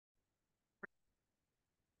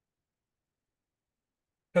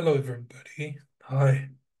Hello, everybody. Hi.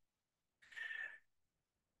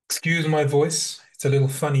 Excuse my voice. It's a little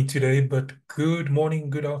funny today, but good morning,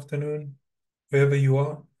 good afternoon, wherever you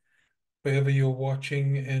are, wherever you're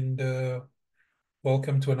watching, and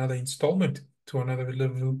welcome to another installment, to another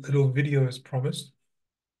little video as promised.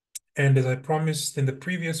 And as I promised in the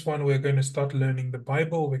previous one, we're going to start learning the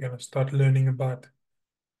Bible. We're going to start learning about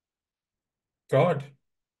God.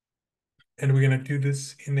 And we're going to do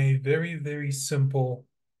this in a very, very simple,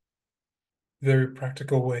 very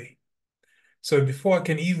practical way. So before I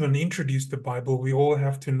can even introduce the Bible, we all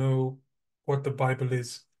have to know what the Bible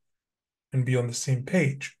is and be on the same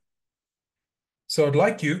page. So I'd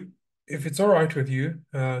like you, if it's all right with you,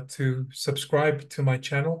 to subscribe to my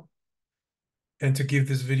channel and to give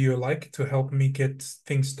this video a like to help me get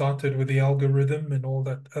things started with the algorithm and all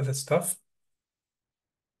that other stuff.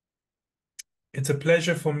 It's a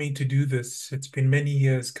pleasure for me to do this. It's been many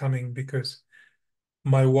years coming because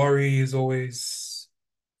my worry is always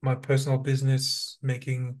my personal business,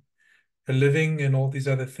 making a living and all these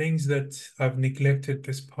other things that I've neglected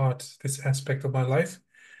this aspect of my life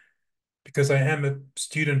because I am a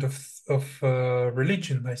student of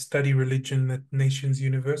religion. I study religion at Nations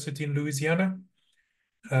University in Louisiana,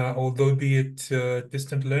 although be it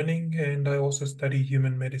distant learning, and I also study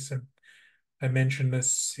human medicine. I mention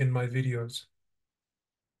this in my videos.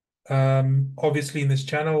 Obviously, in this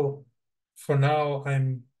channel, for now,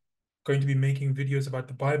 I'm going to be making videos about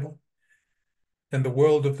the Bible and the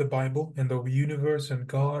world of the Bible and the universe and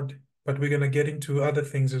God, but we're going to get into other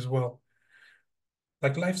things as well,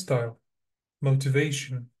 like lifestyle,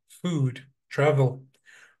 motivation, food, travel.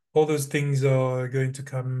 All those things are going to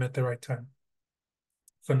come at the right time.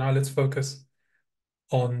 For now, let's focus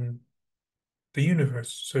on the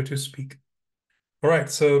universe, so to speak. All right,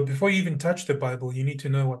 so before you even touch the Bible, you need to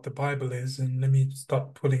know what the Bible is. And let me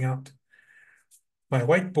start pulling out my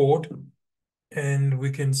whiteboard and we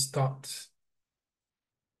can start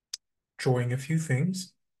drawing a few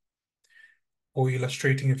things or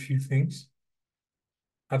illustrating a few things.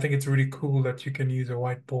 I think it's really cool that you can use a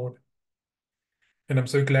whiteboard. And I'm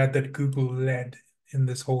so glad that Google led in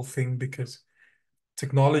this whole thing because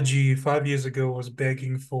technology 5 years ago was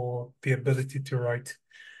begging for the ability to write.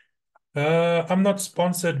 I'm not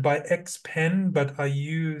sponsored by X Pen, but I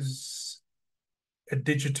use a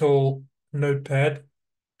digital notepad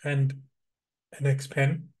and an X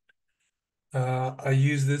Pen. I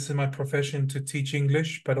use this in my profession to teach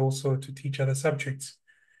English, but also to teach other subjects,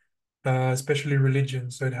 especially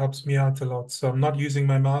religion. So it helps me out a lot. So I'm not using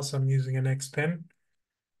my mouse, I'm using an X Pen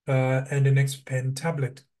and an X Pen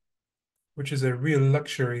tablet, which is a real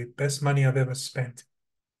luxury, best money I've ever spent.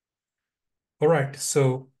 All right,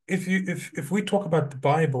 so if we talk about the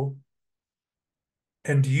Bible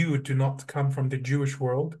and you do not come from the Jewish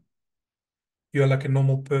world, you're like a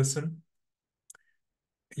normal person,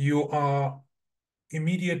 you are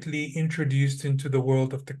immediately introduced into the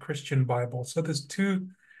world of the Christian Bible. So there's two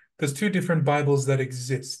different Bibles that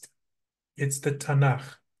exist. It's the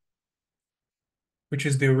Tanakh, which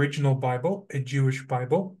is the original Bible, a Jewish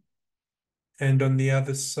Bible, and on the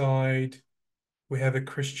other side we have a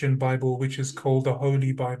Christian Bible, which is called the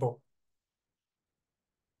Holy Bible.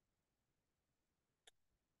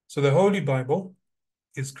 So the Holy Bible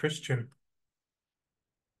is Christian.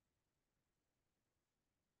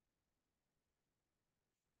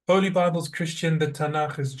 Holy Bible's Christian, the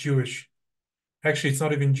Tanakh is Jewish. Actually, it's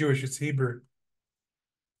not even Jewish, it's Hebrew.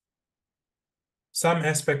 Some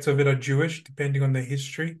aspects of it are Jewish, depending on the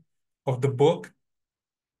history of the book.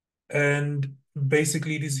 And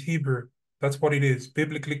basically, it is Hebrew. That's what it is.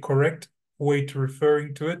 Biblically correct way to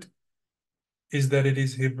referring to it is that it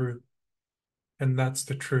is Hebrew. And that's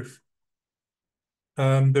the truth.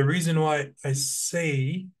 The reason why I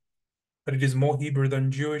say that it is more Hebrew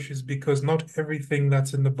than Jewish is because not everything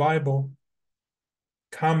that's in the Bible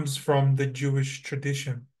comes from the Jewish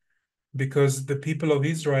tradition. Because the people of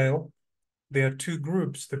Israel, there are two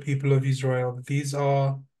groups, the people of Israel. These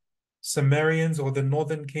are Samaritans or the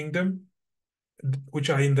northern kingdom,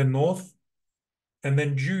 which are in the north, and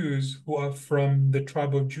then Jews who are from the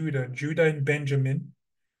tribe of Judah. Judah and Benjamin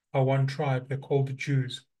are one tribe, they're called the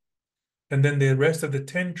Jews. And then the rest of the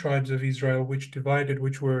 10 tribes of Israel, which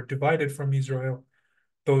were divided from Israel,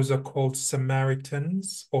 those are called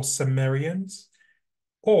Samaritans or Sumerians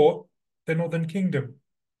or the northern kingdom.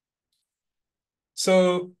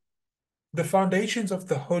 So the foundations of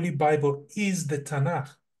the Holy Bible is the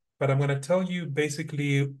Tanakh, but I'm going to tell you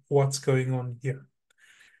basically what's going on here.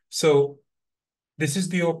 So this is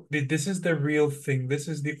the real thing. This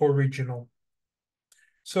is the original.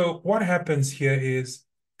 So what happens here is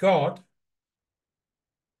God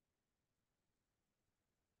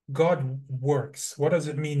God works. What does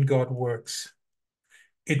it mean God works?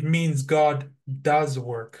 It means God does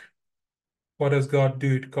work. What does God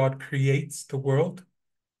do? God creates the world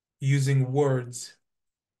using words.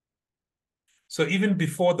 So even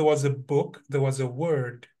before there was a book, there was a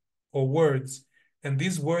word or words. And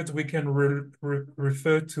these words we can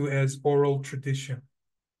refer to as oral tradition.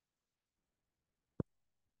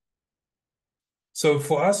 So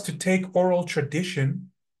for us to take oral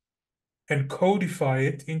tradition and codify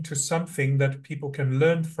it into something that people can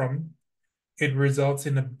learn from, it results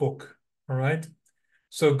in a book. All right.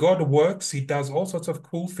 So God works, he does all sorts of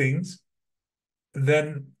cool things.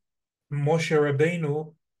 Then Moshe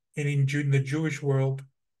Rabbeinu in the Jewish world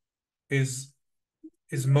is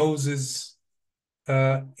Moses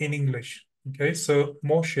in English. Okay, so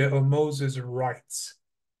Moshe or Moses writes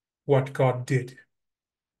what God did.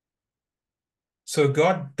 So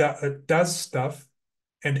God does stuff,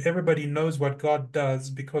 and everybody knows what God does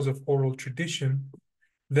because of oral tradition.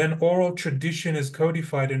 Then oral tradition is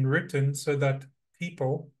codified and written so that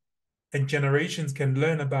people and generations can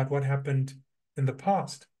learn about what happened in the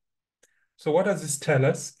past. So what does this tell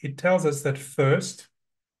us? It tells us that first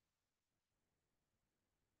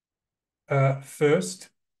are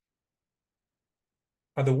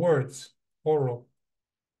the words, oral.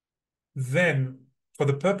 Then, for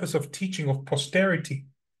the purpose of teaching of posterity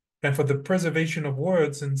and for the preservation of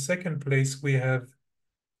words, in second place, we have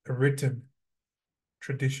a written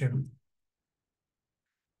tradition,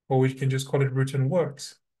 or we can just call it written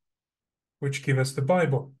works, which give us the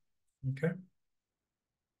Bible. Okay.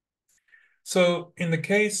 So in the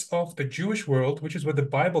case of the Jewish world, which is where the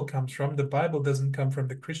Bible comes from, the Bible doesn't come from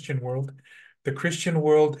the Christian world. The Christian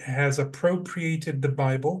world has appropriated the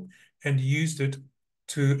Bible and used it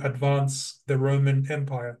to advance the Roman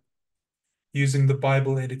Empire, using the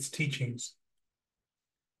Bible and its teachings.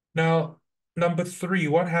 Now, number three,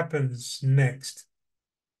 what happens next?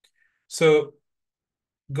 So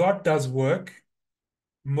God does work.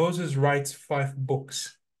 Moses writes 5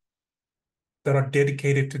 books that are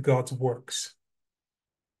dedicated to God's works.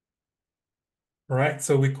 Right?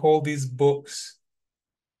 So we call these books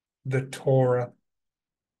the Torah,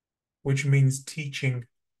 which means teaching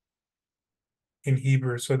in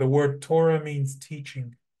Hebrew. So the word Torah means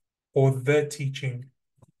teaching or the teaching.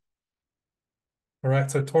 All right,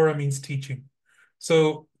 so Torah means teaching.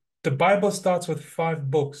 So the Bible starts with 5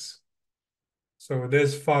 books. So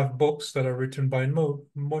there's 5 books that are written by Moshe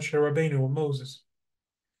Rabbeinu or Moses.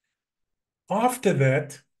 After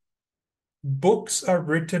that, books are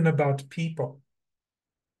written about people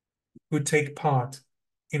who take part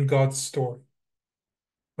in God's story.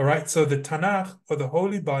 All right, so the Tanakh or the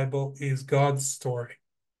Holy Bible is God's story.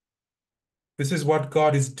 This is what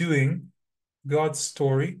God is doing, God's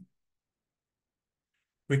story.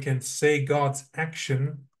 We can say God's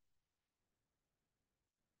action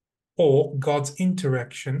or God's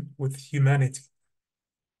interaction with humanity.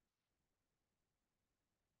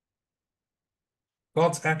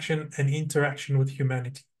 God's action and interaction with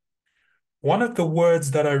humanity. One of the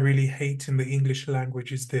words that I really hate in the English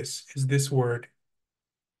language is this word.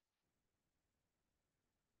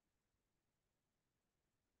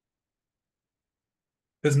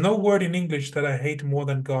 There's no word in English that I hate more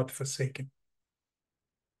than God forsaken.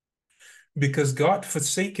 Because God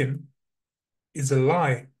forsaken is a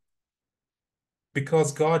lie.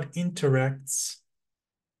 Because God interacts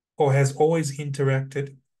or has always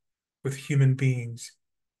interacted with human beings.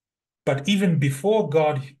 But even before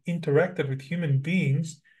God interacted with human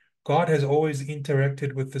beings, God has always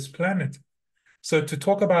interacted with this planet. So to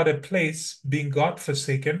talk about a place being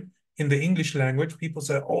God-forsaken in the English language, people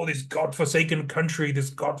say, oh, this God-forsaken country, this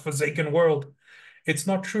God-forsaken world. It's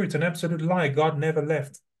not true. It's an absolute lie. God never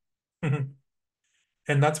left. And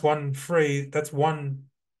that's one phrase, that's one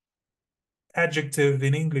adjective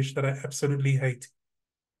in English that I absolutely hate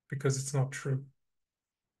because it's not true.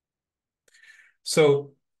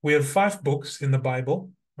 So we have 5 books in the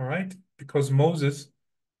Bible, all right? Because Moses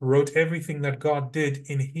wrote everything that God did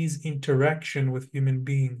in his interaction with human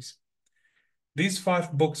beings. These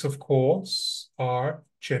 5 books, of course, are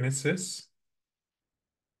Genesis,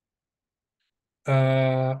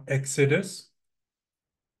 Exodus,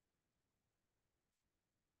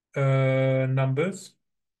 Numbers,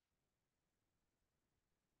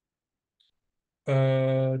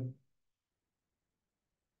 uh,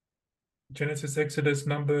 Genesis, Exodus,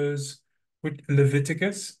 Numbers, with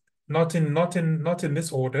Leviticus, not in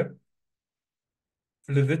this order.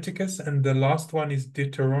 Leviticus, and the last one is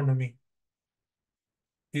Deuteronomy.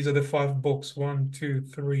 These are the 5 books, 1, 2,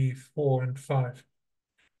 3, 4, and 5.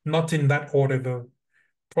 Not in that order, though.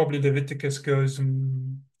 Probably Leviticus goes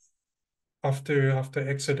after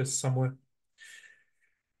Exodus somewhere.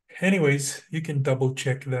 Anyways, you can double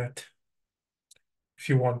check that if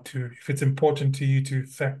you want to. If it's important to you to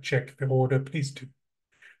fact check the order, please do.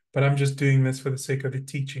 But I'm just doing this for the sake of the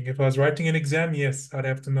teaching. If I was writing an exam, yes, I'd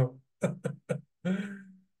have to know.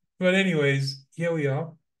 But anyways, here we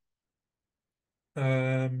are.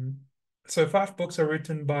 So 5 books are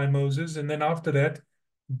written by Moses, and then after that,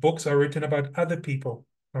 books are written about other people.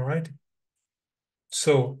 All right.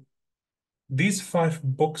 So these 5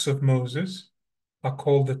 books of Moses are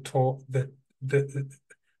called the Torah.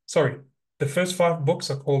 Sorry, the first 5 books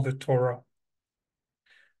are called the Torah.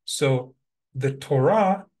 So the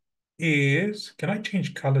Torah is, can I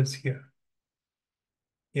change colors here?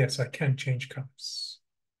 Yes, I can change colors.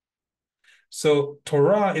 So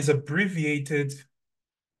Torah is abbreviated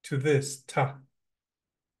to this, Ta.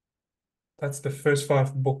 That's the first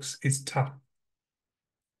 5 books is Ta.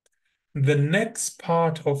 The next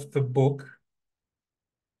part of the book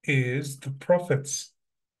is the prophets.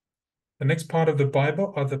 The next part of the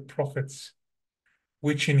Bible are the prophets,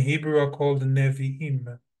 which in Hebrew are called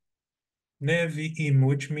Nevi'im. Nevi'im,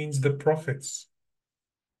 which means the prophets.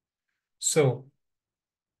 So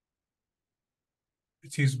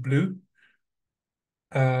it is blue.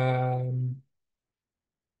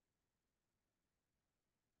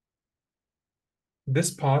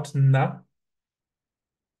 This part, Na,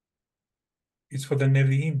 is for the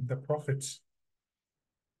Nevi'im, the prophets,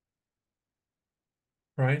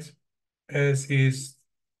 right? As is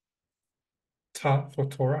Ta for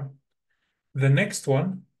Torah. The next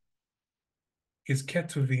one is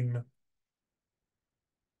Ketuvim.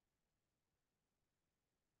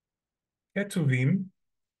 Ketuvim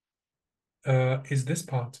is this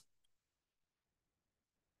part,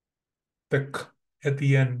 the K at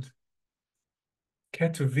the end.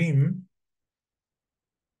 Ketuvim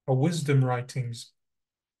are wisdom writings.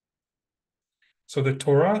 So the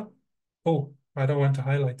Torah, oh, I don't want to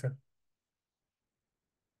highlight it.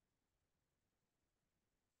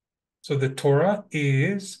 So the Torah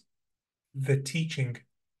is the teaching.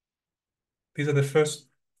 These are the first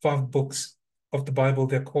 5 books of the Bible.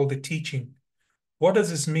 They're called the teaching. What does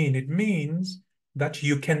this mean? It means that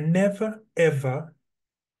you can never, ever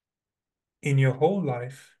in your whole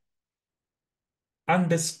life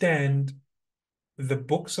understand the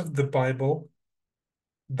books of the Bible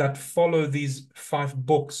that follow these 5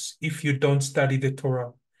 books if you don't study the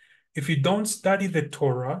Torah. If you don't study the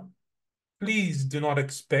Torah, please do not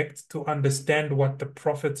expect to understand what the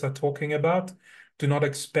prophets are talking about. Do not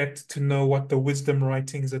expect to know what the wisdom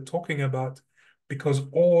writings are talking about, because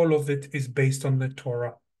all of it is based on the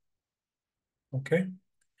Torah. Okay?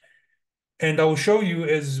 And I will show you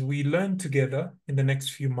as we learn together in the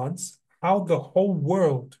next few months how the whole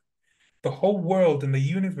world and the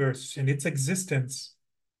universe and its existence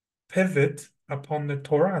pivot upon the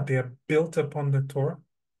Torah. They are built upon the Torah.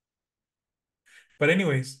 But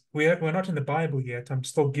anyways, we're not in the Bible yet. I'm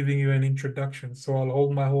still giving you an introduction, so I'll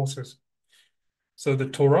hold my horses. So the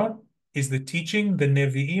Torah is the teaching. The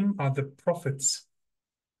Nevi'im are the prophets.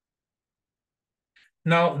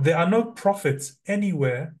 Now, there are no prophets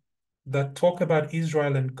anywhere that talk about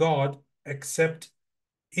Israel and God except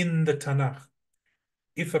in the Tanakh.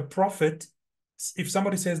 If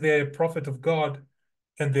somebody says they're a prophet of God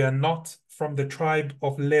and they are not from the tribe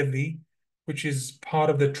of Levi, which is part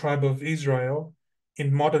of the tribe of Israel,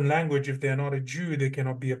 in modern language, if they are not a Jew, they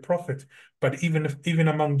cannot be a prophet. But even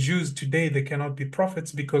among Jews today, they cannot be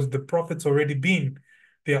prophets because the prophets already been.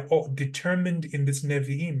 They are all determined in this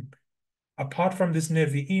Nevi'im. Apart from this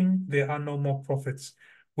Nevi'im, there are no more prophets.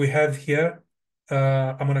 We have here,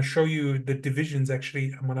 I'm going to show you the divisions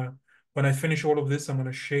actually. When I finish all of this, I'm going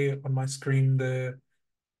to share on my screen the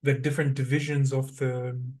different divisions of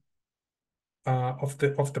the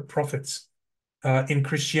prophets. In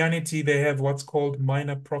Christianity, they have what's called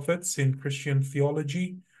minor prophets in Christian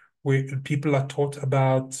theology, where people are taught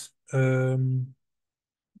about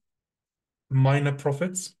minor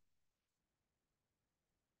prophets.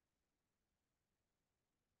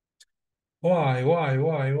 Why?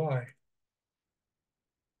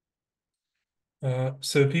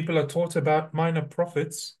 So people are taught about minor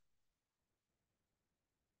prophets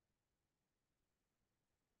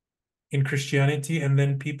in Christianity, and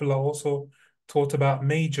then people are also taught about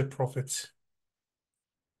major prophets.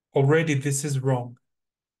 Already, this is wrong.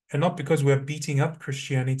 And not because we're beating up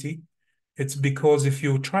Christianity. It's because if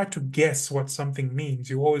you try to guess what something means,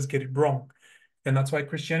 you always get it wrong. And that's why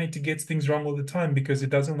Christianity gets things wrong all the time, because it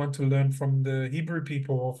doesn't want to learn from the Hebrew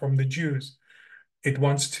people or from the Jews. It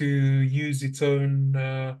wants to use its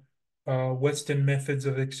own Western methods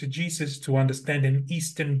of exegesis to understand an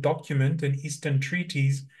Eastern document, an Eastern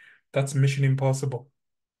treatise, That's mission impossible.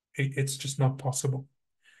 It's just not possible.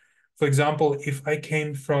 For example, if I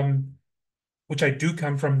came from, which I do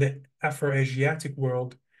come from, the Afro-Asiatic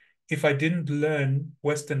world, if I didn't learn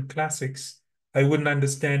Western classics, I wouldn't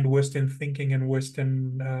understand Western thinking and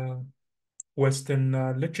Western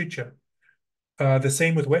literature. The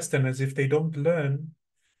same with Westerners. If they don't learn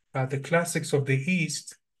the classics of the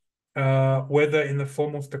East, whether in the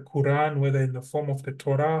form of the Quran, whether in the form of the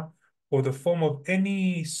Torah, or the form of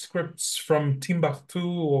any scripts from Timbuktu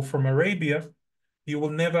or from Arabia, you will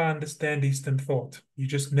never understand Eastern thought. You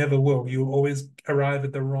just never will. You'll always arrive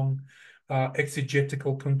at the wrong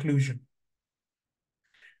exegetical conclusion.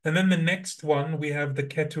 And then the next one, we have the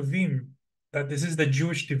Ketuvim. That this is the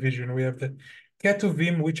Jewish division. We have the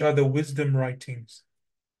Ketuvim, which are the wisdom writings,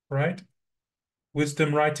 right?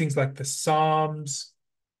 Wisdom writings like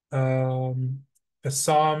um, the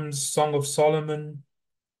Psalms, Song of Solomon,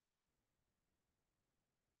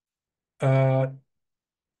 uh,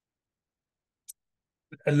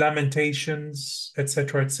 Lamentations,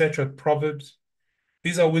 etc., Proverbs.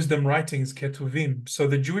 These are wisdom writings, Ketuvim. So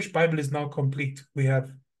the Jewish Bible is now complete. We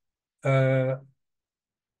have uh,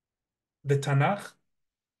 the Tanakh,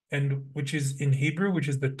 and which is in Hebrew, which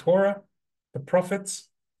is the Torah, the prophets,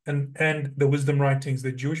 and the wisdom writings.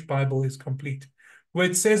 The Jewish Bible is complete. Where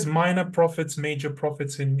it says minor prophets, major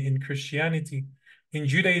prophets in Christianity, in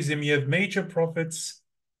Judaism, you have major prophets.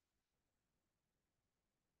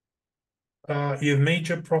 You have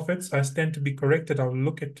major prophets. I stand to be corrected. I'll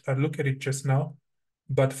look at it just now.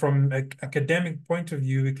 But from an academic point of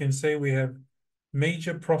view, we can say we have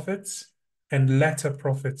major prophets and latter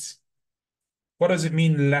prophets. What does it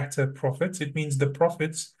mean, latter prophets? It means the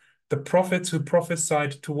prophets who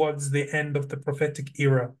prophesied towards the end of the prophetic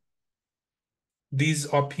era. These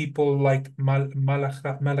are people like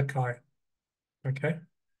Malachi, okay?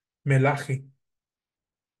 Melachi.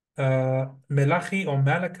 Melachi or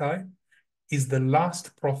Malachi is the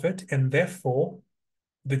last prophet, and therefore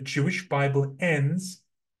the Jewish Bible ends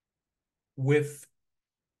with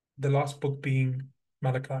the last book being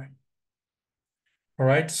Malachi. All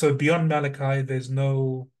right. So beyond Malachi,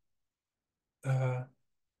 uh,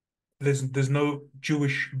 there's no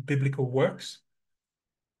Jewish biblical works.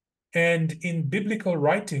 And in biblical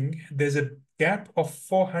writing, there's a gap of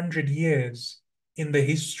 400 years in the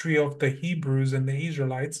history of the Hebrews and the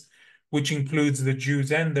Israelites, which includes the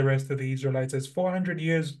Jews and the rest of the Israelites. There's 400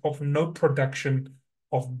 years of no production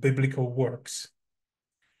of biblical works.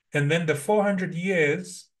 And then the 400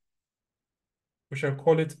 years, we shall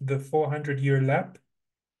call it the 400-year lap.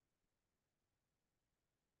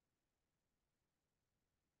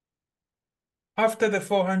 After the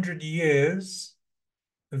 400 years,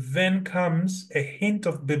 then comes a hint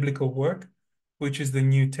of biblical work, which is the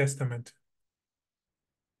New Testament.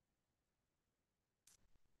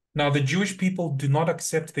 Now, the Jewish people do not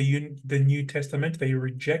accept the New Testament. They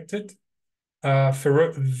reject it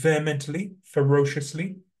vehemently,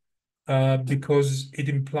 ferociously, because it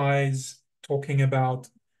implies talking about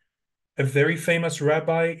a very famous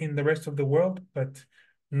rabbi in the rest of the world, but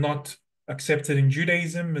not accepted in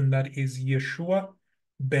Judaism, and that is Yeshua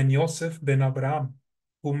ben Yosef ben Abraham,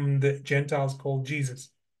 whom the Gentiles call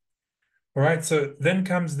Jesus. All right, so then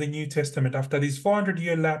comes the New Testament. After this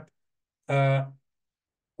 400-year lap,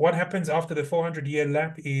 what happens after the 400-year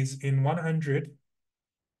lap is in 100,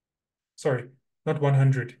 sorry, not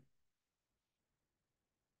 100.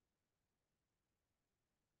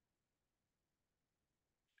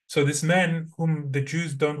 So this man whom the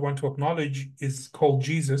Jews don't want to acknowledge is called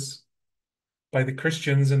Jesus by the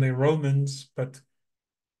Christians and the Romans, but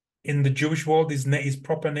in the Jewish world, his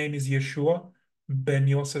proper name is Yeshua ben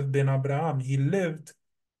Yosef ben Abraham. He lived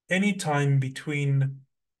anytime between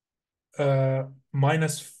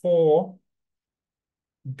 -4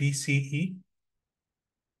 BCE.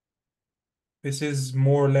 This is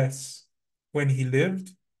more or less when he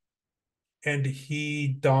lived, and he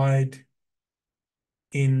died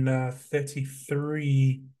in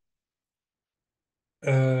 33.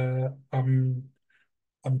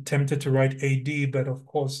 I'm tempted to write AD, but of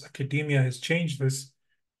course, academia has changed this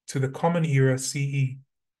to the Common Era CE.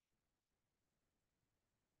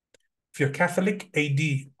 If you're Catholic,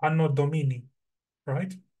 AD, Anno Domini,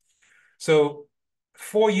 right? So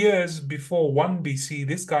 4 years before 1 BC,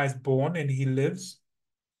 this guy's born and he lives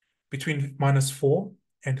between -4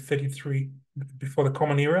 and 33 before the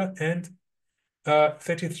Common Era and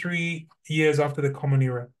 33 years after the Common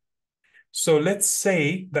Era. So let's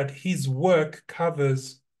say that his work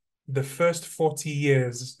covers the first 40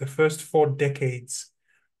 years, the first 4 decades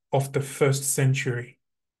of the first century.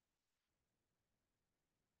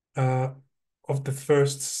 Uh, of the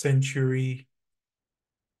first century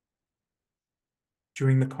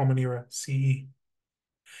during the Common Era, CE.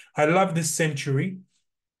 I love this century,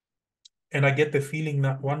 and I get the feeling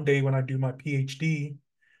that one day when I do my PhD,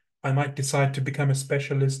 I might decide to become a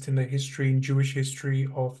specialist in the history, in Jewish history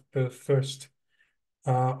of the first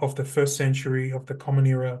century of the Common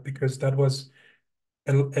Era, because that was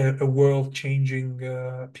a world-changing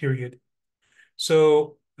period.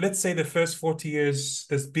 So let's say the first 40 years,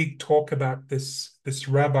 there's big talk about this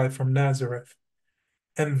rabbi from Nazareth.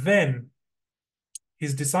 And then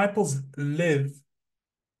his disciples live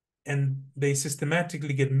and they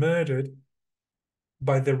systematically get murdered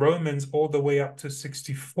by the Romans all the way up to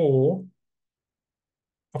 64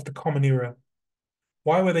 of the Common Era.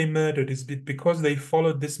 Why were they murdered? Is it because they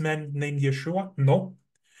followed this man named Yeshua? No.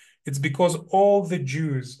 It's because all the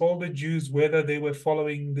Jews, whether they were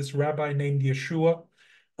following this rabbi named Yeshua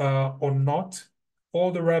or not,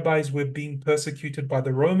 all the rabbis were being persecuted by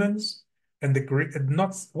the Romans and the Greek.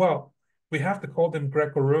 Not well, we have to call them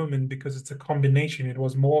Greco-Roman because it's a combination. It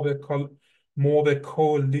was more of a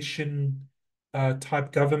coalition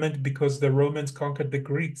type government because the Romans conquered the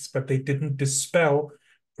Greeks, but they didn't dispel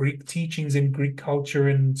Greek teachings and Greek culture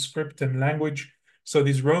and script and language. So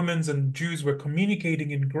these Romans and Jews were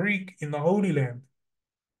communicating in Greek in the Holy Land.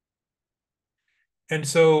 And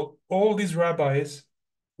so all these rabbis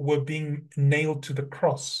were being nailed to the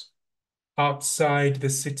cross outside the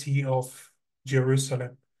city of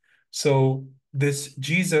Jerusalem. So this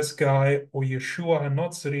Jesus guy or Yeshua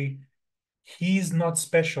HaNotzri, he's not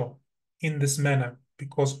special in this manner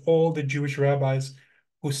because all the Jewish rabbis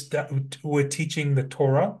who were teaching the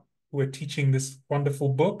Torah, who were teaching this wonderful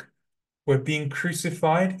book, were being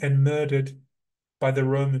crucified and murdered by the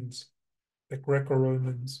Romans, the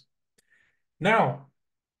Greco-Romans. Now,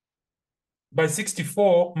 by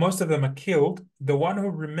 64, most of them are killed. The one who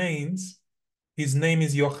remains, his name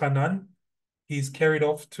is Yochanan. He's carried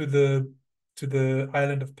off to the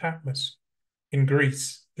island of Patmos in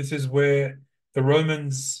Greece. This is where the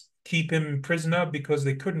Romans keep him prisoner because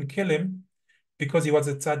they couldn't kill him because he was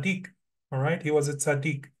a tzaddik. All right, he was a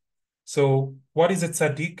tzaddik. So, what is a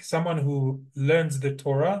tzaddik? Someone who learns the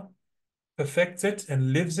Torah, perfects it,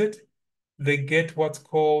 and lives it. They get what's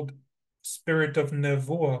called spirit of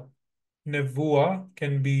nevuah. Nevuah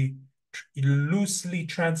can be loosely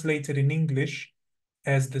translated in English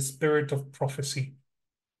as the spirit of prophecy,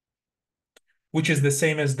 which is the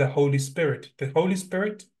same as the Holy Spirit. The Holy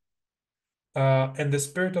Spirit and the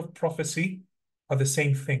spirit of prophecy are the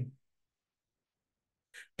same thing.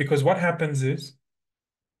 Because what happens is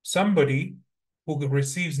somebody who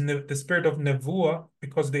receives the spirit of nevuah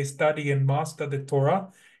because they study and master the Torah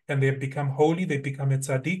and they have become holy, they become a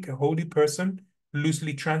tzaddik, a holy person,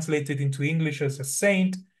 loosely translated into English as a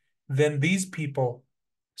saint, then these people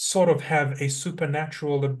sort of have a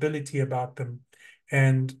supernatural ability about them.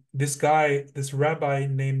 And this guy, this rabbi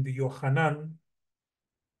named Yochanan,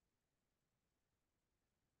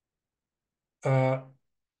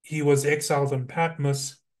 he was exiled on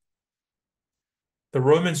Patmos. The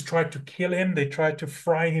Romans tried to kill him. They tried to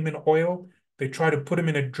fry him in oil. They tried to put him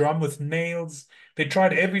in a drum with nails. They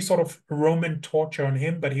tried every sort of Roman torture on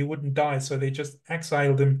him, but he wouldn't die. So they just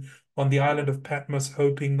exiled him on the island of Patmos,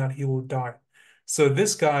 hoping that he will die. So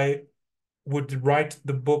this guy would write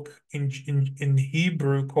the book in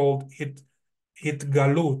Hebrew called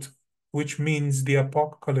Galut, which means the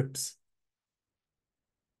apocalypse.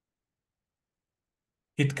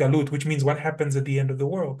 Galut, which means what happens at the end of the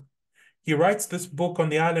world. He writes this book on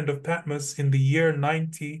the island of Patmos in the year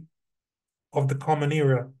 90 of the Common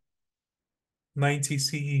Era, 90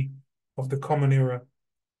 CE of the Common Era.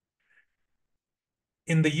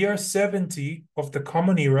 In the year 70 of the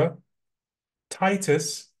Common Era,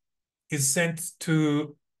 Titus is sent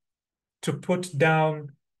to put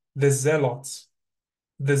down the Zealots.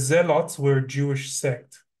 The Zealots were a Jewish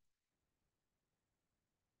sect.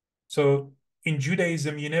 So in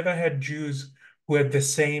Judaism, you never had Jews who had the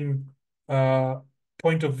same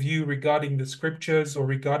point of view regarding the scriptures or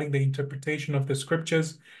regarding the interpretation of the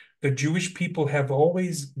scriptures. The Jewish people have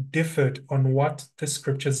always differed on what the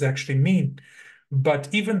scriptures actually mean. But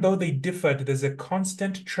even though they differed, there's a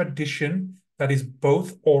constant tradition that is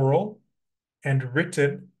both oral and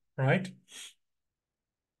written, right?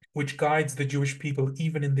 Which guides the Jewish people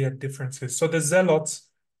even in their differences. So the Zealots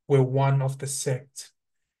were one of the sects.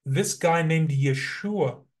 This guy named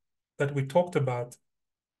Yeshua that we talked about,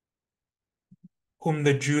 whom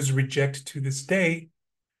the Jews reject to this day,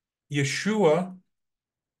 Yeshua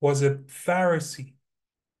was a Pharisee.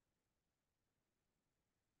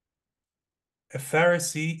 A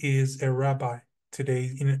Pharisee is a rabbi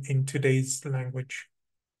today in today's language.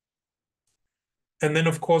 And then,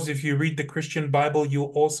 of course, if you read the Christian Bible,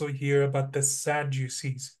 you'll also hear about the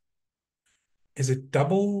Sadducees. Is it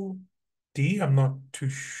double D? I'm not too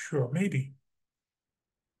sure. Maybe.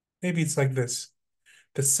 Maybe it's like this.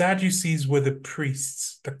 The Sadducees were the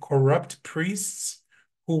priests, the corrupt priests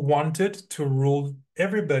who wanted to rule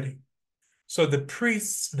everybody. So the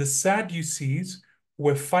priests, the Sadducees,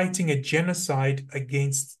 were fighting a genocide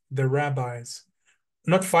against the rabbis.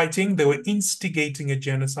 Not fighting, they were instigating a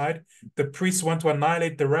genocide. The priests want to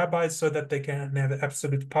annihilate the rabbis so that they can have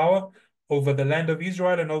absolute power over the land of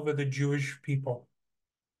Israel and over the Jewish people.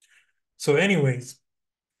 So, anyways,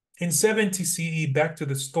 in 70 CE, back to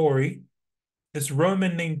the story, this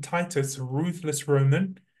Roman named Titus, a ruthless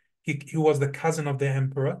Roman, he was the cousin of the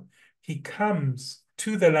emperor. He comes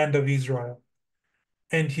to the land of Israel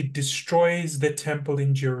and he destroys the temple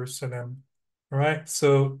in Jerusalem. Right?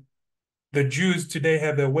 So the Jews today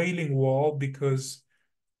have a wailing wall because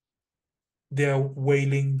they're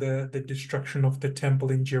wailing the destruction of the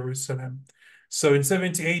temple in Jerusalem. So in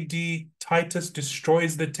 70 AD, Titus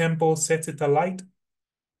destroys the temple, sets it alight.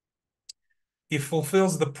 He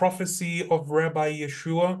fulfills the prophecy of Rabbi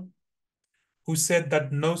Yeshua, who said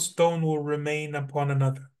that no stone will remain upon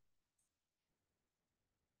another.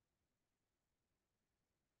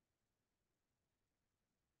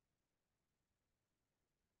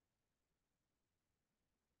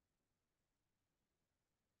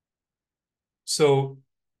 So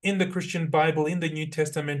in the Christian Bible, in the New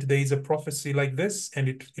Testament, there is a prophecy like this, and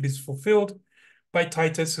it is fulfilled by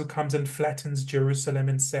Titus, who comes and flattens Jerusalem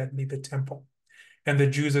and sadly the temple. And the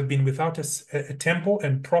Jews have been without a temple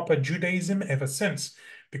and proper Judaism ever since,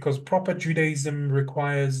 because proper Judaism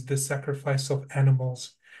requires the sacrifice of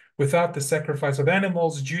animals. Without the sacrifice of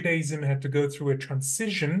animals, Judaism had to go through a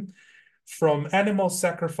transition from animal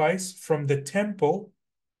sacrifice from the temple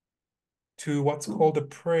to what's called a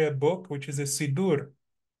prayer book, which is a Siddur.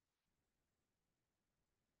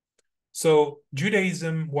 So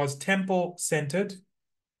Judaism was temple-centered,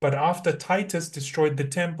 but after Titus destroyed the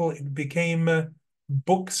temple, it became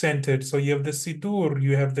book-centered. So you have the Siddur,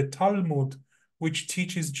 you have the Talmud, which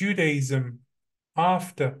teaches Judaism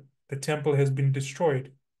after the temple has been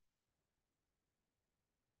destroyed.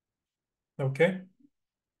 Okay?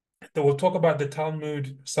 Then we'll talk about the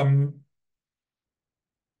Talmud some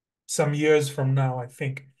years from now, I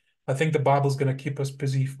think. I think the Bible's going to keep us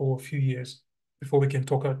busy for a few years before we can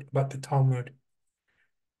talk about the Talmud.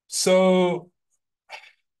 So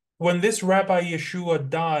when this Rabbi Yeshua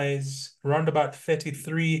dies around about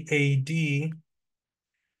 33 AD,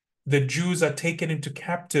 the Jews are taken into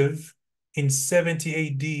captive in 70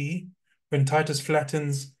 AD when Titus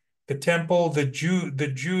flattens the temple. The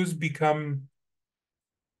Jews become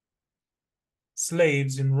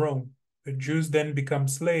slaves in Rome. The Jews then become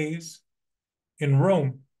slaves in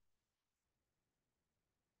Rome.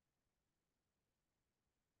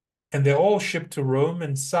 And they're all shipped to Rome,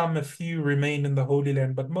 and a few remain in the Holy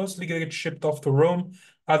Land, but mostly get shipped off to Rome.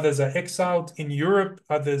 Others are exiled in Europe,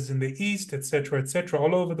 others in the East, etc., etc.,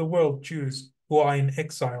 all over the world, Jews who are in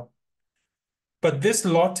exile. But this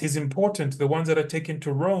lot is important, the ones that are taken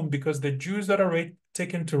to Rome, because the Jews that are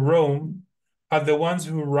taken to Rome are the ones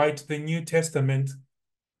who write the New Testament,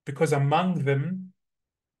 because among them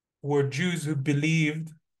were Jews who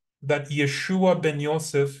believed that Yeshua ben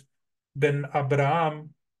Yosef ben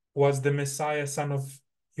Abraham was the Messiah, son of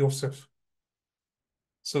Joseph.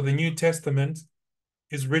 So the New Testament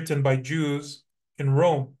is written by Jews in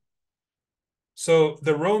Rome. So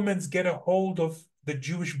the Romans get a hold of the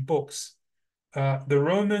Jewish books. The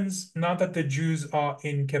Romans, now that the Jews are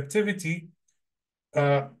in captivity,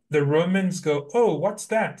 the Romans go, oh, what's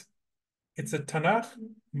that? It's a Tanakh,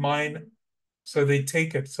 mine. So they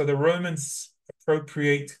take it. So the Romans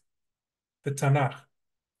appropriate the Tanakh.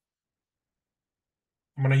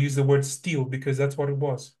 I'm going to use the word steal because that's what it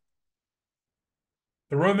was.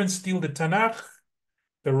 The Romans steal the Tanakh.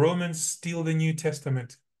 The Romans steal the New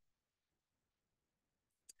Testament.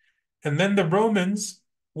 And then the Romans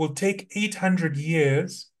will take 800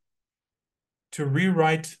 years to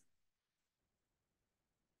rewrite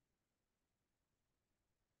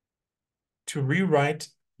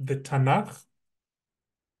the Tanakh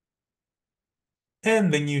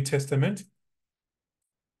and the New Testament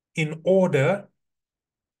in order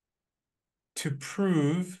to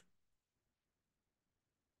prove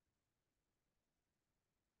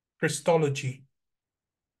Christology.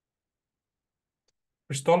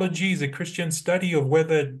 Christology is a Christian study of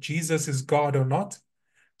whether Jesus is God or not.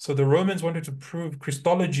 So the Romans wanted to prove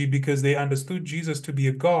Christology because they understood Jesus to be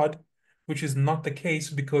a God, which is not the case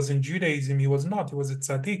because in Judaism he was not. He was a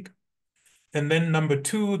tzaddik. And then number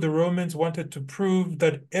two, the Romans wanted to prove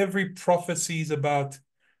that every prophecy is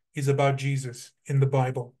about Jesus in the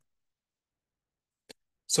Bible.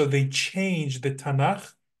 So they changed the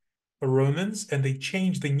Tanakh, the Romans, and they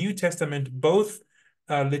changed the New Testament, both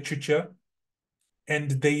literature,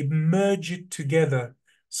 and they merge it together.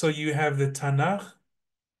 So you have the Tanakh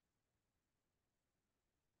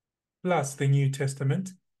plus the New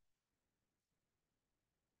Testament.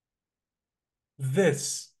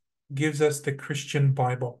 This gives us the Christian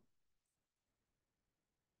Bible.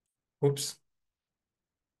 Oops.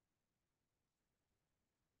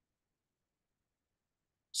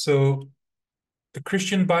 So the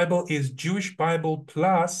Christian Bible is Jewish Bible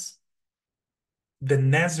plus the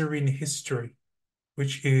Nazarene history,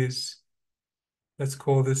 which is, let's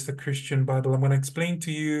call this the Christian Bible. I'm going to explain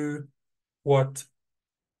to you what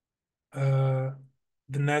the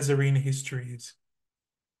Nazarene history is.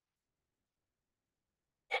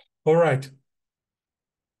 All right.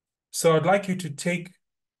 So I'd like you to take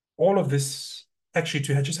all of this, actually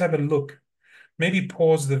to just have a look. Maybe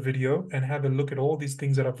pause the video and have a look at all these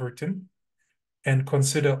things that I've written and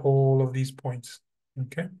consider all of these points.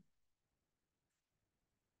 Okay.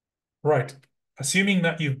 Right. Assuming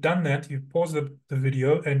that you've done that, you've paused the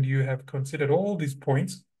video and you have considered all these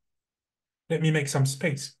points, let me make some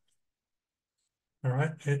space. All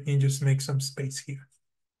right. Let me just make some space here.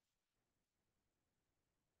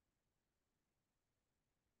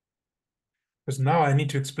 Because now I need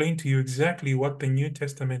to explain to you exactly what the New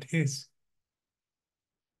Testament is.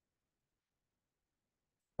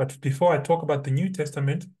 But before I talk about the New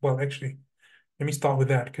Testament, well, actually, let me start with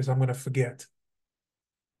that because I'm going to forget.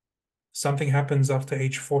 Something happens after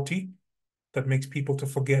age 40 that makes people to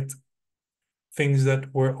forget things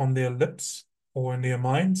that were on their lips or in their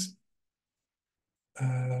minds.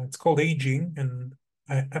 It's called aging, and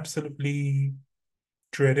I absolutely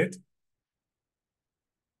dread it.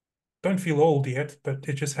 Don't feel old yet, but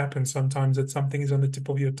it just happens sometimes that something is on the tip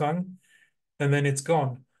of your tongue and then it's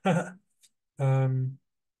gone. um,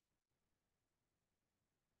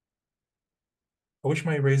 I wish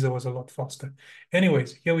my eraser was a lot faster.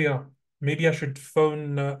 Anyways, here we are. Maybe I should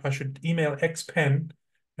I should email Xpen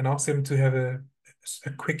and ask them to have a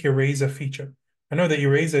quick eraser feature. I know the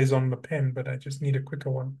eraser is on the pen, but I just need a quicker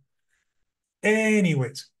one.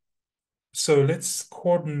 Anyways, so let's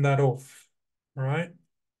cordon that off, all right?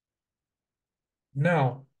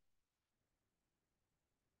 Now,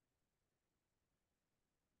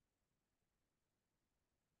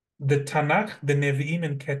 the Tanakh, the Nevi'im,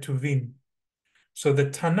 and Ketuvim. So the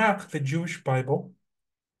Tanakh, the Jewish Bible,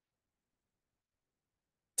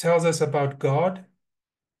 tells us about God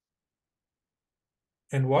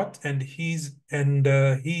and what? And his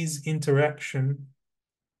interaction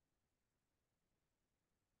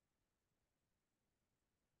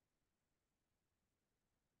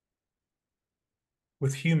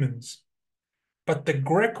with humans. But the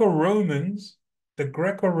Greco-Romans, the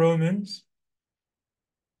Greco-Romans,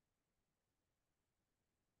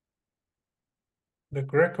 the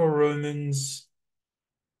Greco-Romans,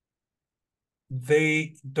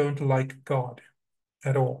 they don't like God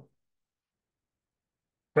at all.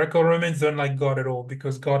 Greco-Romans don't like God at all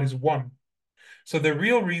because God is one. So the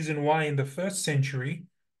real reason why in the first century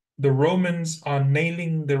the Romans are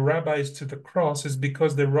nailing the rabbis to the cross is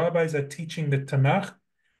because the rabbis are teaching the Tanakh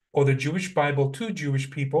or the Jewish Bible to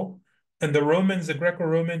Jewish people. And the Romans, the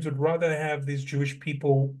Greco-Romans, would rather have these Jewish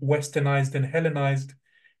people westernized and Hellenized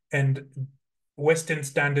and Western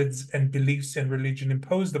standards and beliefs and religion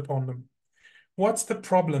imposed upon them. What's the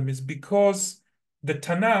problem is because the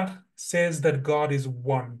Tanakh says that God is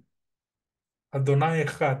one. Adonai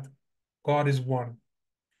Echad, God is one.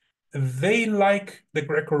 They, like the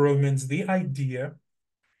Greco-Romans, the idea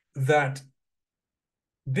that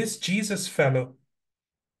this Jesus fellow,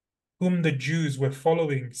 whom the Jews were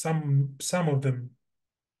following, some of them,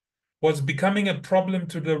 was becoming a problem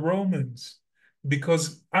to the Romans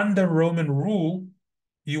because under Roman rule,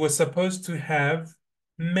 you were supposed to have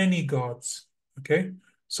many gods. Okay.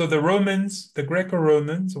 So the Romans, the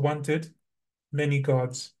Greco-Romans, wanted many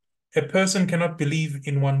gods. A person cannot believe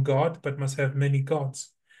in one God, but must have many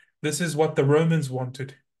gods. This is what the Romans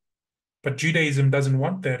wanted. But Judaism doesn't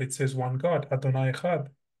want that. It says one God, Adonai Echad.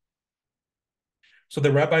 So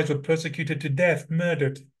the rabbis were persecuted to death,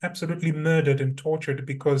 murdered, absolutely murdered and tortured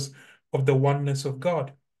because of the oneness of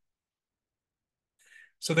God.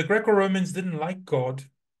 So the Greco-Romans didn't like God,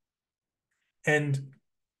 and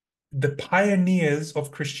the pioneers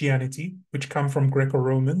of Christianity, which come from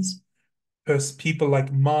Greco-Romans, as people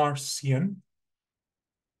like Marcion,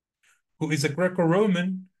 who is a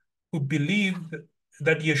Greco-Roman who believed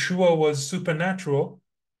that Yeshua was supernatural,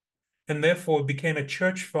 and therefore became a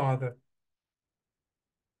church father.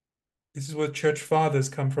 This is where church fathers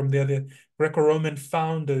come from. They're the Greco-Roman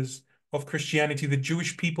founders of Christianity. The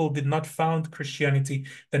Jewish people did not found Christianity.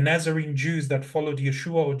 The Nazarene Jews that followed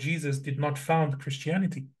Yeshua or Jesus did not found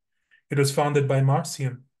Christianity. It was founded by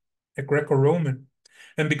Marcion, a Greco-Roman.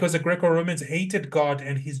 And because the Greco-Romans hated God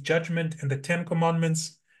and his judgment and the Ten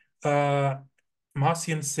Commandments,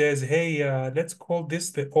 Marcion says, hey, let's call this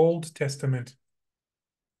the Old Testament.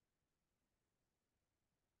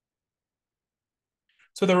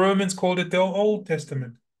 So the Romans called it the Old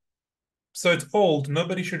Testament. So it's old.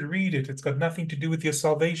 Nobody should read it. It's got nothing to do with your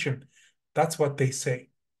salvation. That's what they say.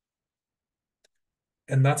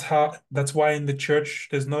 And that's why in the church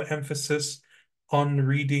there's no emphasis on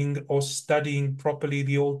reading or studying properly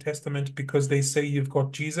the Old Testament, because they say you've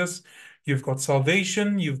got Jesus, you've got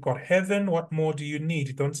salvation, you've got heaven. What more do you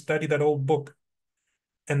need? Don't study that old book.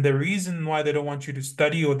 And the reason why they don't want you to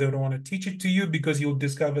study or they don't want to teach it to you, because you'll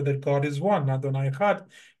discover that God is one. Adonai Echad.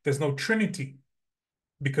 There's no Trinity.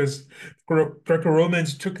 Because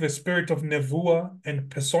Greco-Romans took the spirit of Nevuah and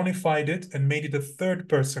personified it and made it a third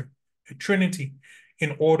person, a Trinity,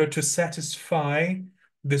 in order to satisfy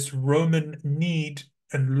this Roman need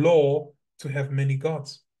and law to have many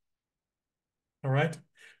gods. All right?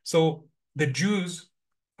 So the Jews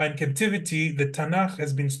are in captivity. The Tanakh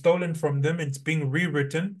has been stolen from them. It's being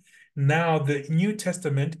rewritten. Now the New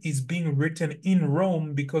Testament is being written in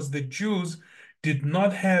Rome because the Jews did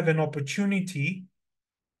not have an opportunity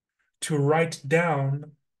to write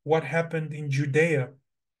down what happened in Judea,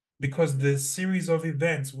 because the series of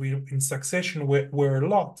events in succession were a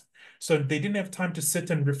lot. So they didn't have time to sit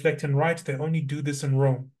and reflect and write. They only do this in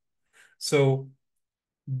Rome. So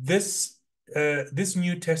this this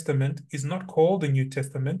New Testament is not called the New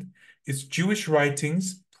Testament. It's Jewish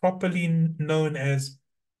writings, properly known as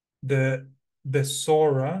the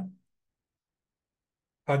Besorah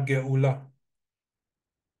HaGeulah.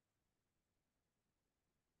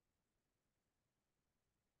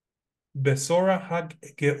 Besorah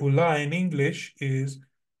HaGeulah in English is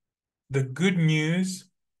the good news.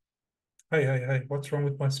 Hi. What's wrong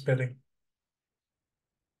with my spelling?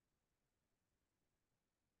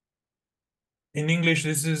 In English,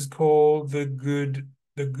 this is called the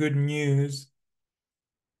good news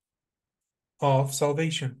of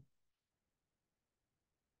salvation.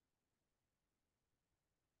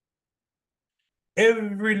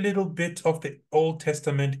 Every little bit of the Old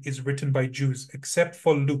Testament is written by Jews, except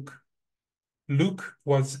for Luke. Luke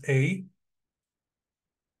was a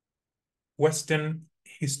Western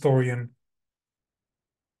historian.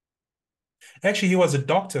 Actually, he was a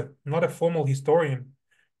doctor, not a formal historian.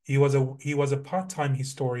 He was a part-time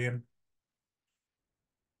historian.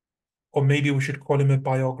 Or maybe we should call him a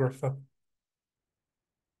biographer.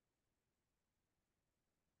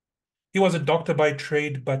 He was a doctor by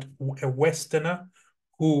trade, but a Westerner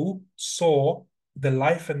who saw the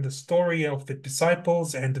life and the story of the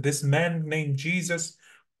disciples and this man named Jesus,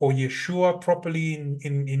 or Yeshua properly in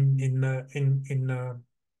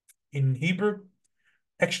Hebrew.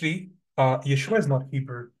 Actually, Yeshua is not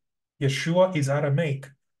Hebrew. Yeshua is Aramaic,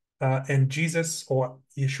 and Jesus or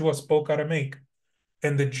Yeshua spoke Aramaic.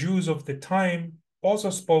 And the Jews of the time also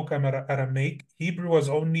spoke Aramaic. Hebrew was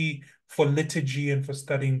only for liturgy and for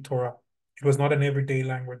studying Torah. It was not an everyday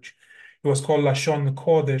language. It was called Lashon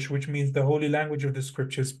Kodesh, which means the holy language of the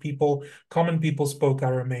scriptures. Common people spoke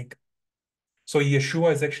Aramaic. So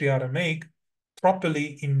Yeshua is actually Aramaic.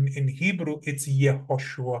 Properly in Hebrew, it's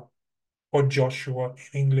Yehoshua or Joshua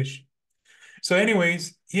in English. So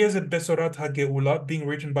anyways, here's a Besorat HaGeulah being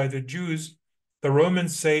written by the Jews. The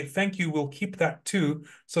Romans say, thank you, we'll keep that too.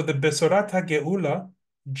 So the Besorat HaGeulah,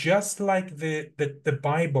 just like the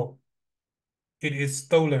Bible, it is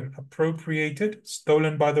stolen, appropriated,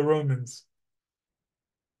 stolen by the Romans.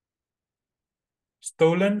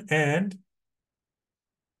 Stolen and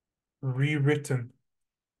rewritten.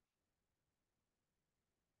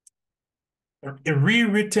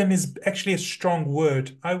 Rewritten is actually a strong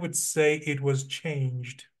word. I would say it was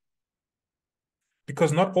changed,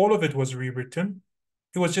 because not all of it was rewritten.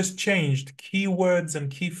 It was just changed. Key words and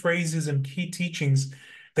key phrases and key teachings.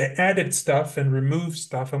 They added stuff and removed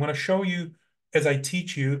stuff. I'm going to show you as I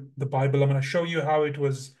teach you the Bible. I'm going to show you how it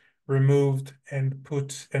was removed and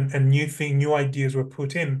put and new ideas were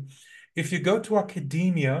put in. If you go to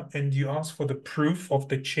academia and you ask for the proof of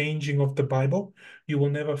the changing of the Bible, you will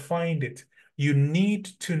never find it. You need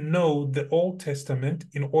to know the Old Testament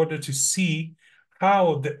in order to see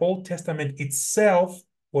how the Old Testament itself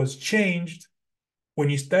was changed. When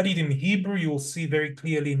you studied in Hebrew, you will see very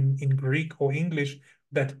clearly in Greek or English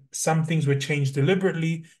that some things were changed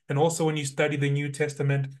deliberately. And also when you study the New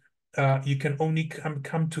Testament, you can only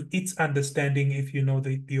come to its understanding if you know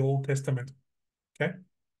the Old Testament. Okay.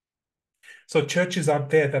 So churches out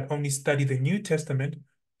there that only study the New Testament,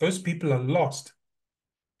 those people are lost,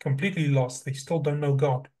 completely lost. They still don't know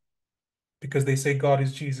God because they say God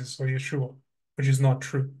is Jesus or Yeshua, which is not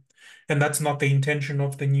true. And that's not the intention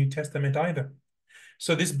of the New Testament either.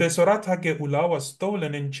 So this Besorat HaGeula was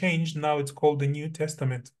stolen and changed. Now it's called the New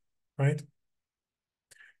Testament, right?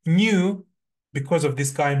 New because of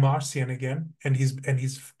this guy Marcion again and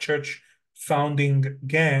his church founding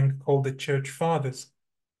gang called the Church Fathers.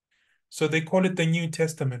 So they call it the New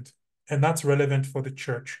Testament, and that's relevant for the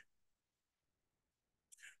church.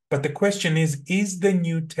 But the question is the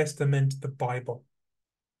New Testament the Bible?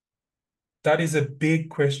 That is a big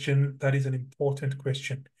question. That is an important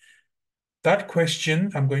question. That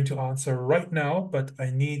question I'm going to answer right now, but I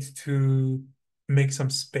need to make some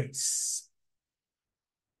space.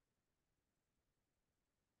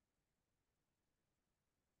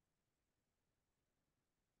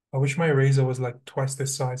 I wish my eraser was like twice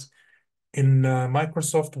this size. In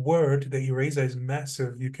Microsoft Word, the eraser is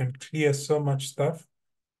massive. You can clear so much stuff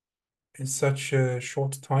in such a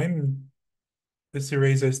short time. This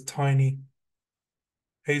eraser is tiny.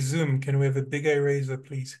 Hey, Zoom, can we have a bigger eraser,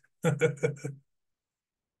 please?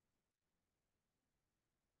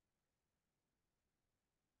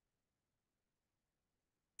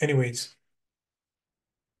 Anyways,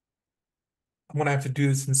 I'm gonna have to do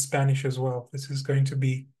this in Spanish as well. This is going to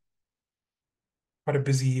be quite a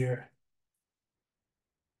busy year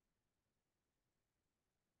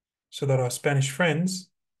so that our Spanish friends,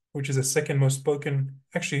 which is the second most spoken,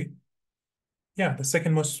 actually, yeah, the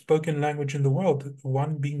second most spoken language in the world,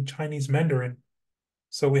 one being Chinese Mandarin.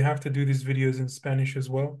 So we have to do these videos in Spanish as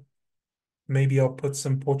well. Maybe I'll put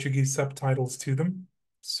some Portuguese subtitles to them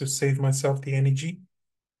to save myself the energy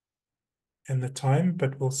and the time,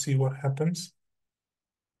 but we'll see what happens.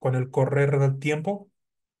 Con el correr del tiempo,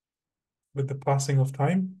 with the passing of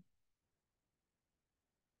time.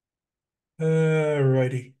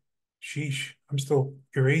 Righty. Sheesh, I'm still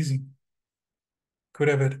erasing. Could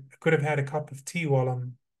have had a cup of tea while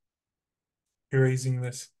I'm erasing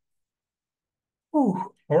this.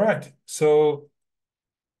 Ooh, all right. So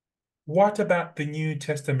what about the New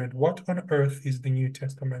Testament? What on earth is the New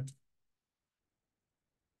Testament?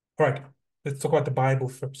 All right, let's talk about the Bible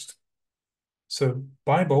first. So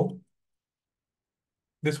Bible,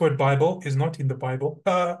 this word Bible is not in the Bible.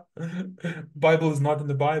 Bible is not in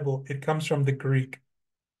the Bible. It comes from the Greek.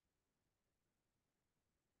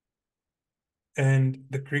 And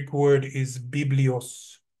the Greek word is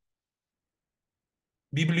biblios.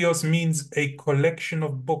 Biblios means a collection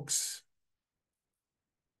of books.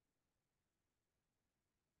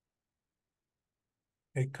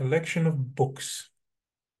 A collection of books.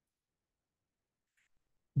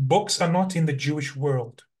 Books are not in the Jewish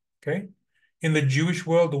world, okay? In the Jewish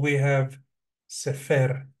world, we have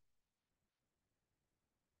Sefer.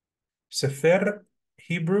 Sefer,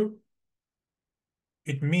 Hebrew,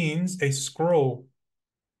 it means a scroll.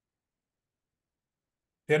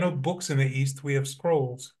 There are no books in the East, we have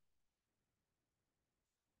scrolls,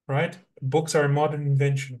 right? Books are a modern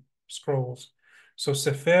invention, scrolls. So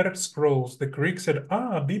Sefer, scrolls. The Greeks said,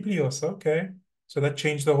 Biblios, okay. So that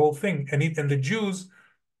changed the whole thing. And the Jews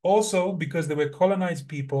also, because they were colonized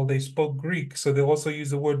people, they spoke Greek. So they also use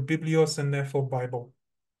the word Biblios and therefore Bible.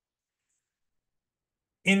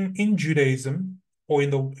 In Judaism, or in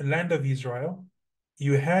the land of Israel,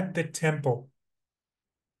 you had the temple.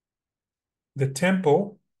 The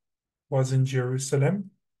temple was in Jerusalem,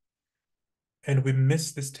 and we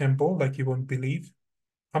miss this temple like you won't believe.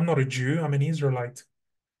 I'm not a Jew, I'm an Israelite.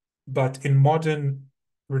 But in modern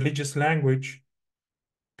religious language,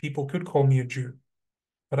 people could call me a Jew.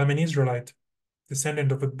 But I'm an Israelite,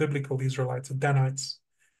 descendant of a biblical Israelites, Danites,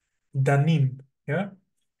 Danim. Yeah.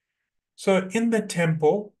 So in the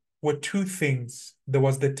temple were two things. There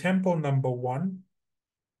was the temple number one,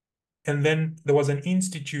 and then there was an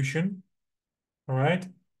institution. All right.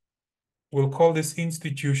 We'll call this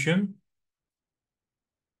institution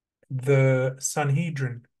the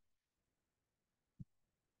Sanhedrin.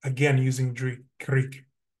 Again, using Greek.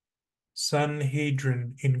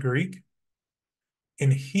 Sanhedrin in Greek.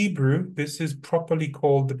 In Hebrew, this is properly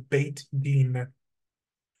called the Beit Din.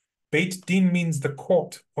 Beit Din means the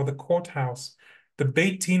court or the courthouse. The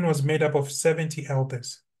Beit Din was made up of 70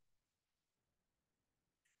 elders.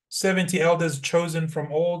 70 elders chosen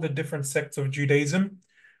from all the different sects of Judaism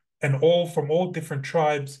and all from all different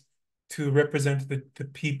tribes to represent the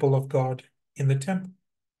people of God in the temple.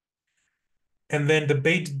 And then the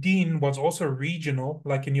Beit Din was also regional,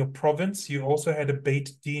 like in your province, you also had a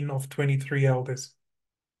Beit Din of 23 elders.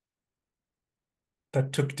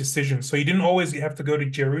 that took decisions. So you didn't always have to go to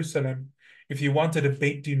Jerusalem. If you wanted a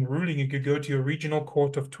Beit Din ruling, you could go to your regional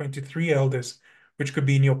court of 23 elders, which could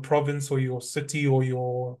be in your province or your city or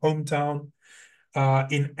your hometown.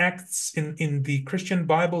 In Acts, in the Christian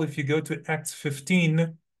Bible, if you go to Acts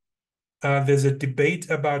 15, there's a debate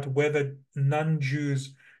about whether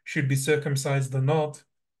non-Jews should be circumcised or not.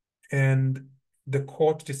 And the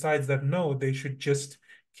court decides that no, they should just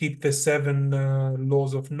keep the seven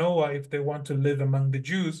laws of Noah if they want to live among the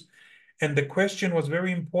Jews. And the question was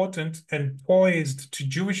very important and poised to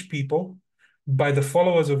Jewish people by the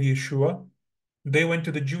followers of Yeshua. They went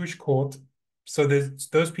to the Jewish court. So there's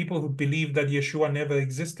those people who believe that Yeshua never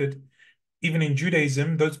existed. Even in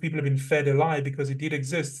Judaism, those people have been fed a lie because it did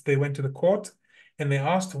exist. They went to the court and they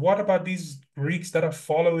asked, what about these Greeks that are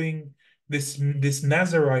following this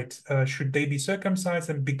Nazarite? Should they be circumcised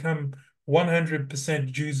and become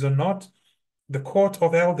 100% Jews or not? The court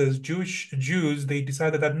of elders, Jewish Jews, they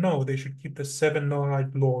decided that no, they should keep the seven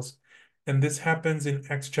Noahide laws. And this happens in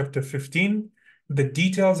Acts chapter 15. The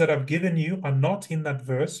details that I've given you are not in that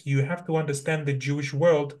verse. You have to understand the Jewish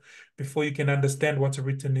world before you can understand what's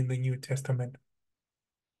written in the New Testament.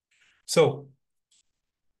 So,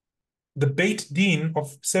 the Beit Din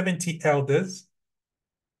of 70 elders,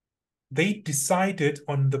 they decided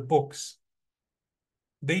on the books.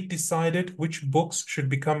 They decided which books should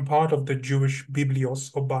become part of the Jewish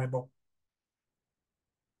Biblios or Bible.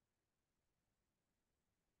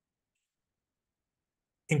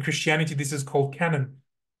 In Christianity, this is called canon.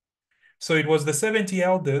 So it was the 70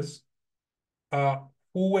 elders who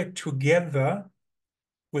were together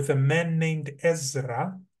with a man named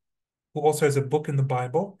Ezra, who also has a book in the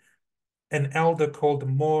Bible, an elder called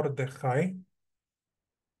Mordechai,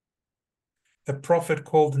 a prophet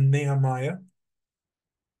called Nehemiah,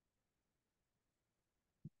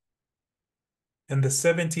 and the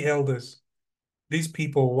 70 elders. These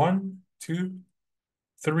people, 1, 2,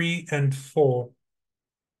 3, and 4.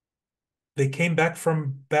 They came back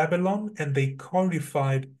from Babylon and they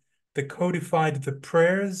codified the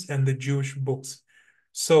prayers and the Jewish books.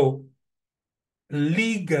 So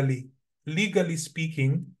legally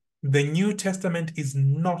speaking, the New Testament is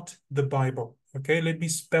not the Bible. Okay, let me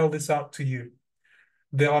spell this out to you.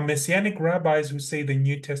 There are Messianic rabbis who say the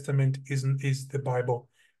New Testament is the Bible.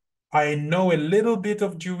 I know a little bit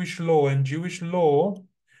of Jewish law, and Jewish law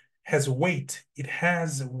has weight. It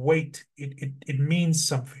has weight. It means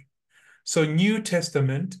something. So New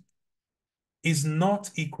Testament is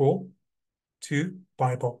not equal to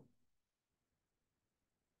Bible.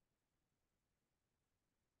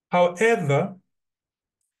 However,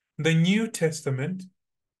 the New Testament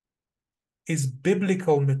is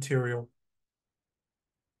biblical material.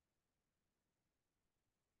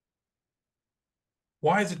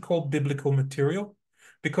 Why is it called biblical material?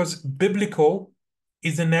 Because biblical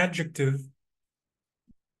is an adjective.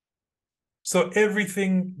 So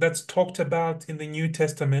everything that's talked about in the New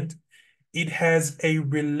Testament, it has a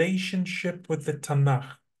relationship with the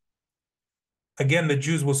Tanakh. Again, the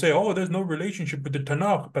Jews will say, oh, there's no relationship with the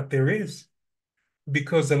Tanakh, but there is.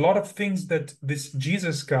 Because a lot of things that this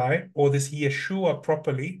Jesus guy, or this Yeshua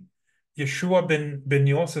properly, Yeshua ben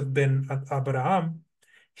Yosef ben Abraham,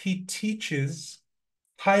 he teaches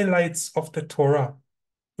highlights of the Torah,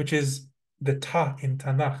 which is the Ta in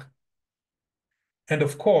Tanakh. And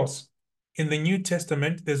of course, in the New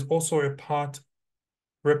Testament, there's also a part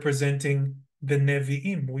representing the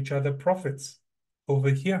Nevi'im, which are the prophets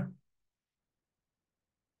over here.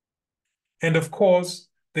 And of course,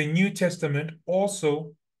 the New Testament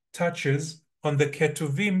also touches on the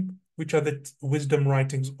Ketuvim, which are the wisdom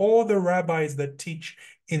writings. All the rabbis that teach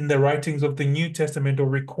in the writings of the New Testament or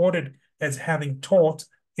recorded as having taught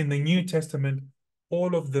in the New Testament,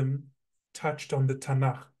 all of them touched on the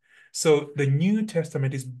Tanakh. So the New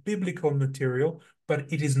Testament is biblical material, but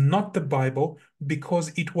it is not the Bible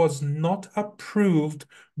because it was not approved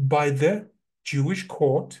by the Jewish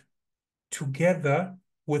court together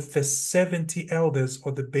with the 70 elders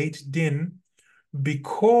or the Beit Din,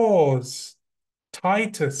 because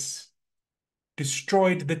Titus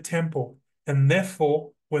destroyed the temple. And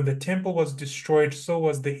therefore, when the temple was destroyed, so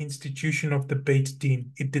was the institution of the Beit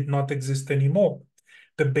Din. It did not exist anymore.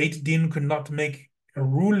 The Beit Din could not make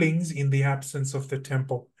rulings in the absence of the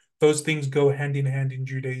temple. Those things go hand in hand in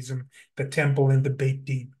Judaism, the temple and the Beit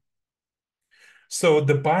Din. So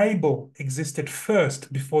the Bible existed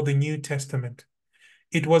first before the New Testament.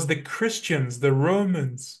 It was the Christians, the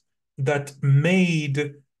Romans, that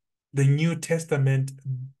made the New Testament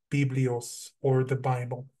Biblios, or the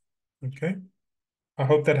Bible. Okay? I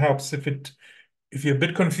hope that helps. If you're a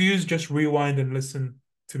bit confused, just rewind and listen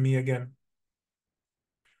to me again.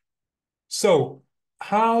 So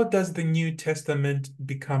how does the New Testament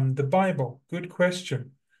become the Bible? Good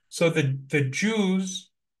question. So the Jews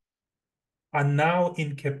are now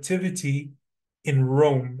in captivity in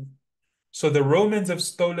Rome. So the Romans have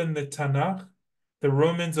stolen the Tanakh. The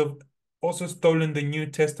Romans have also stolen the New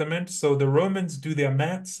Testament. So the Romans do their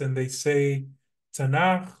maths and they say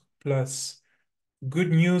Tanakh plus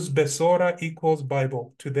Good News Besora equals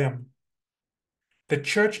Bible to them. The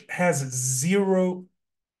church has zero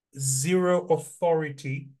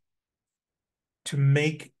authority to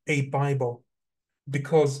make a Bible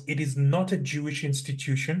because it is not a Jewish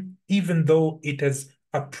institution, even though it has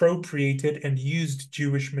appropriated and used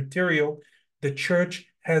Jewish material. The church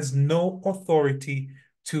has no authority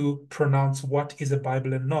to pronounce what is a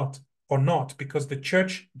Bible and not, or not, because the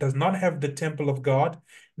church does not have the temple of God.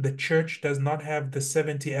 The church does not have the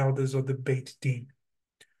 70 elders or the Beit Din.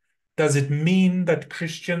 Does it mean that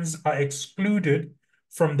Christians are excluded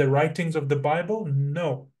from the writings of the Bible?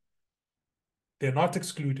 No, they're not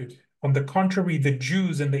excluded. On the contrary, the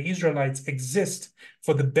Jews and the Israelites exist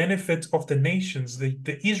for the benefit of the nations.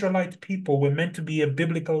 The Israelite people were meant to be a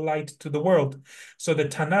biblical light to the world. So the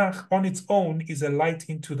Tanakh on its own is a light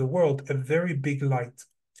into the world, a very big light.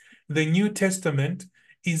 The New Testament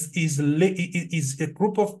is a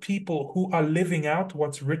group of people who are living out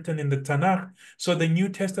what's written in the Tanakh. So the New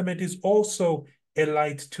Testament is also a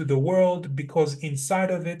light to the world because inside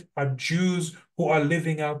of it are Jews who are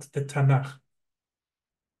living out the Tanakh.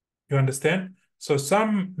 You understand? So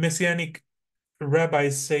some Messianic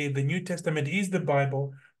rabbis say the New Testament is the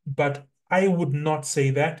Bible, but I would not say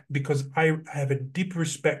that because I have a deep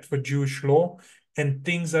respect for Jewish law and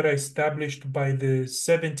things that are established by the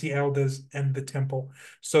 70 elders and the temple.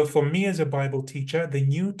 So for me as a Bible teacher, the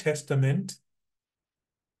New Testament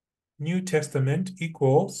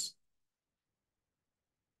equals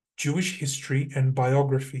Jewish history and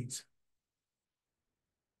biographies.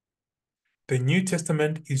 The New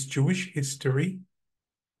Testament is Jewish history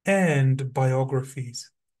and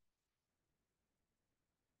biographies.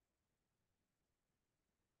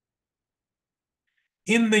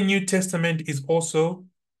 In the New Testament is also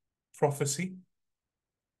prophecy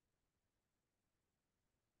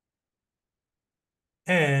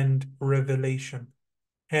and revelation.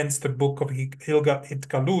 Hence the book of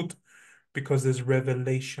Hitgalut, because there's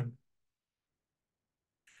revelation.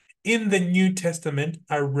 In the New Testament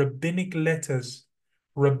are rabbinic letters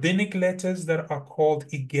that are called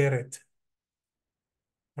Igeret.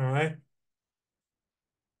 All right.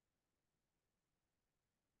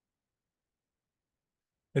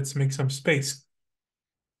 Let's make some space.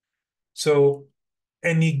 So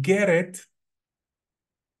an Igeret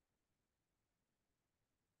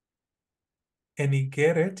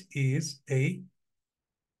is a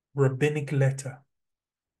rabbinic letter.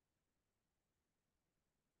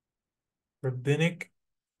 Rabbinic.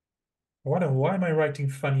 Why am I writing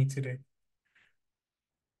funny today?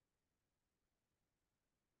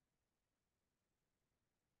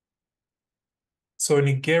 So an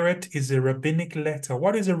Igeret is a rabbinic letter.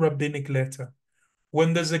 What is a rabbinic letter?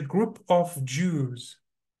 When there's a group of Jews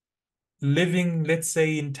living, let's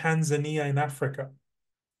say, in Tanzania in Africa,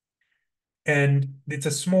 and it's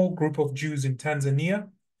a small group of Jews in Tanzania,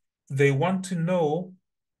 they want to know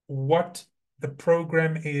what the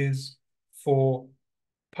program is for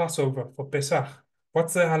Passover, for Pesach.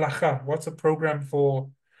 What's the halacha? What's the program for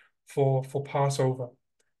Passover?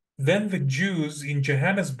 Then the Jews in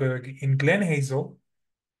Johannesburg, in Glen Hazel,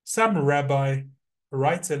 some rabbi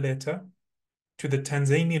writes a letter to the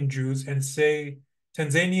Tanzanian Jews and say,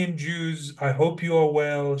 Tanzanian Jews, I hope you are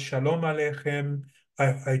well. Shalom Aleichem.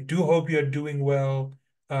 I do hope you are doing well.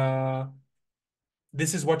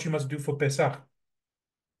 This is what you must do for Pesach.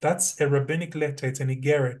 That's a rabbinic letter. It's an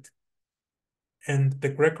Igeret. And the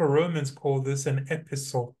Greco-Romans call this an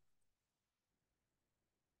epistle.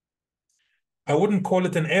 I wouldn't call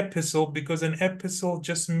it an epistle because an epistle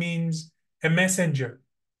just means a messenger,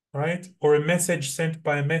 right? Or a message sent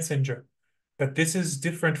by a messenger. But this is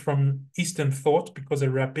different from Eastern thought because a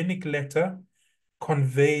rabbinic letter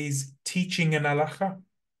conveys teaching and halacha,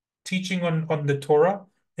 teaching on the Torah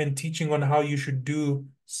and teaching on how you should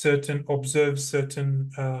observe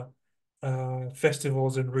certain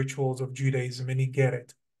festivals and rituals of Judaism, and you get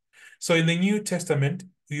it. So in the New Testament,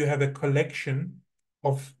 you have a collection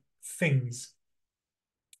of things.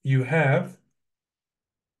 You have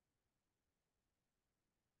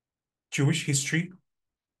Jewish history.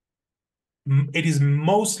 It is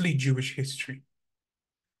mostly Jewish history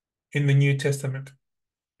in the New Testament.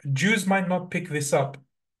 Jews might not pick this up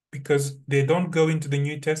because they don't go into the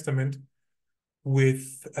New Testament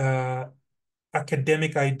with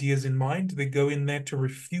academic ideas in mind. They go in there to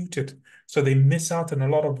refute it. So they miss out on a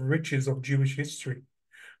lot of riches of Jewish history.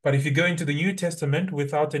 But if you go into the New Testament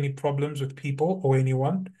without any problems with people or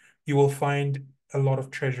anyone, you will find a lot of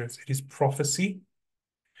treasures. It is prophecy,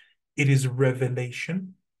 it is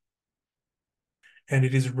revelation, and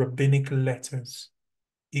it is rabbinic letters.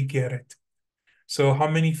 Igeret. So how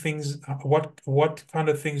many things, what kind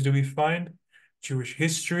of things do we find? Jewish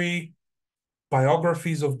history,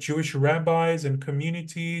 biographies of Jewish rabbis and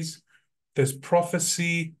communities. There's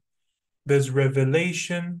prophecy, there's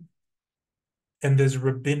revelation, and there's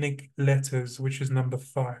rabbinic letters, which is number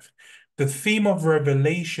 5. The theme of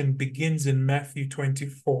revelation begins in Matthew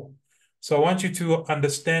 24. So I want you to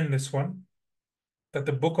understand this one, that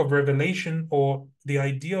the book of Revelation, or the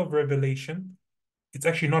idea of revelation, it's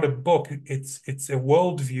actually not a book, it's a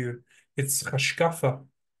worldview. It's hashkafa.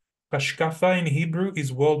 Hashkafa in Hebrew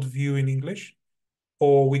is worldview in English,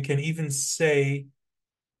 or we can even say,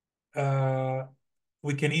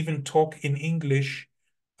 we can even talk in English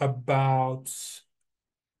about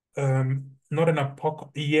not an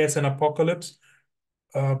apocalypse, yes, an apocalypse,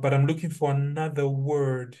 but I'm looking for another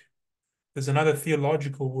word. There's another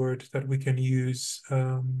theological word that we can use.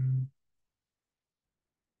 Let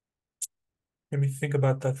me think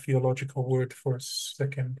about that theological word for a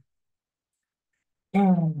second.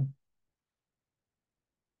 Oh,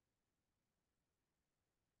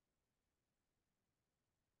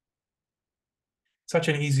 such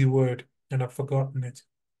an easy word, and I've forgotten it.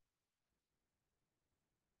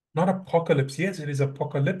 Not apocalypse. Yes, it is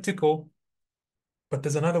apocalyptical, but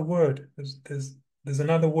there's another word. There's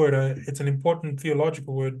another word. It's an important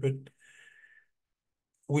theological word, but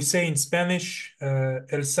we say in Spanish,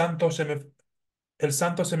 el santo se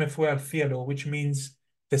me fue al cielo, which means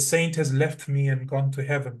the saint has left me and gone to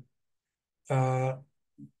heaven. Uh,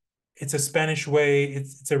 it's a Spanish way,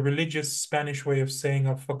 it's a religious Spanish way of saying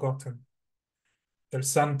I've forgotten. El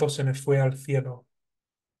santo se me fue al cielo.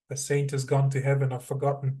 The saint has gone to heaven, I've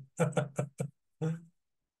forgotten.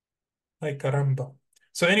 Ay, caramba.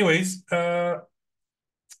 So anyways,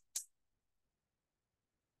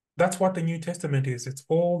 that's what the New Testament is. It's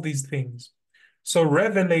all these things. So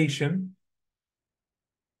revelation,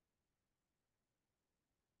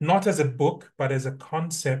 not as a book, but as a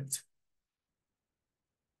concept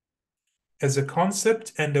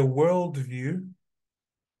and a worldview,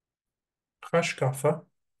 hashkafa,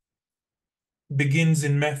 begins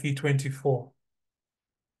in Matthew 24.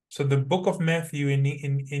 So the book of Matthew in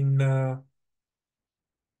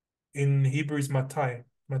Hebrew is Mattai.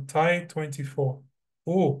 Mattai 24.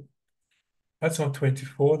 Oh, that's not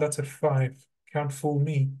 24, that's a 5. Can't fool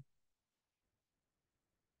me.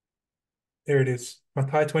 There it is.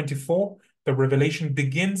 Mattai 24, the revelation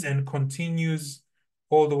begins and continues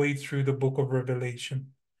all the way through the book of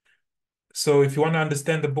Revelation. So if you want to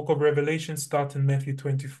understand the book of Revelation, start in Matthew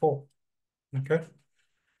 24. Okay.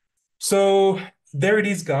 So there it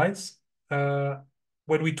is, guys. When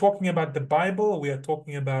we're talking about the Bible, we are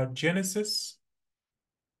talking about Genesis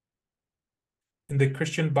in the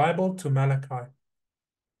Christian Bible to Malachi.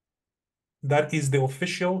 That is the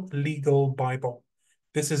official legal Bible.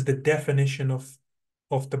 This is the definition of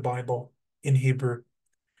the Bible in Hebrew.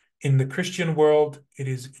 In the Christian world, it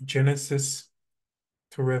is Genesis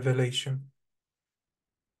to Revelation.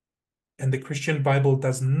 And the Christian Bible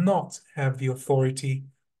does not have the authority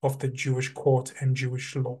of the Jewish court and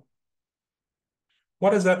Jewish law.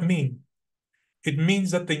 What does that mean? It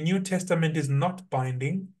means that the New Testament is not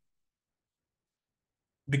binding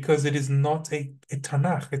because it is not a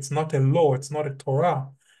Tanakh, it's not a law, it's not a Torah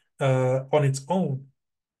on its own.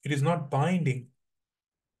 It is not binding.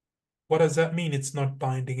 What does that mean? It's not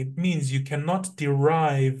binding. It means you cannot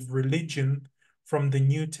derive religion from the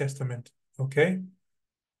New Testament, okay?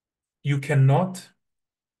 You cannot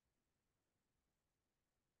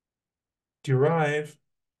derive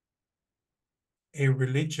a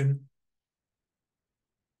religion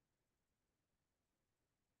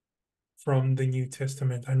from the New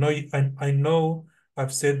Testament. I know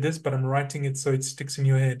I've said this, but I'm writing it so it sticks in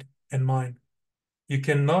your head and mine. You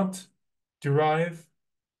cannot derive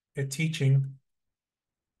a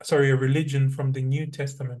religion from the New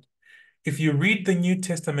Testament. If you read the New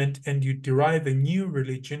Testament and you derive a new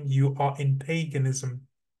religion, you are in paganism.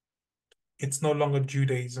 It's no longer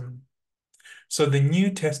Judaism. So the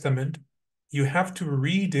New Testament, you have to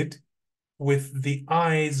read it with the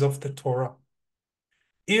eyes of the Torah.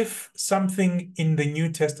 If something in the New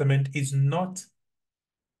Testament is not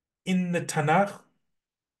in the Tanakh,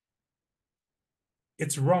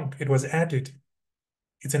 it's wrong. It was added.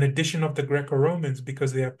 It's an addition of the Greco-Romans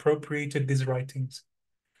because they appropriated these writings.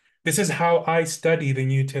 This is how I study the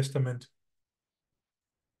New Testament.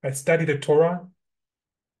 I study the Torah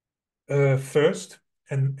first,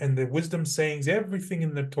 and the wisdom sayings, everything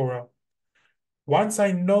in the Torah. Once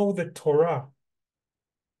I know the Torah,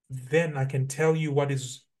 then I can tell you what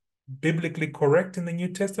is biblically correct in the New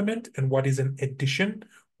Testament and what is an addition,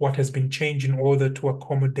 what has been changed in order to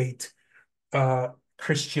accommodate uh,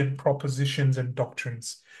 Christian propositions and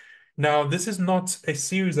doctrines. Now, this is not a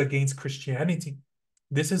series against Christianity.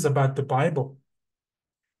 This is about the Bible.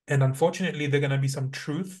 And unfortunately, there are going to be some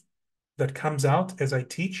truth that comes out as I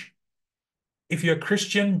teach. If you're a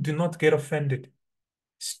Christian, do not get offended.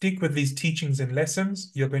 Stick with these teachings and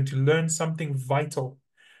lessons. You're going to learn something vital,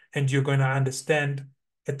 and you're going to understand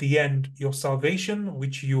at the end your salvation,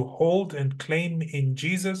 which you hold and claim in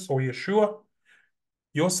Jesus or Yeshua.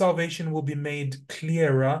 Your salvation will be made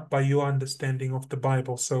clearer by your understanding of the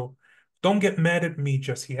Bible. So don't get mad at me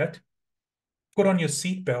just yet. Put on your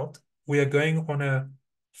seatbelt. We are going on a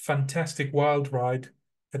fantastic wild ride.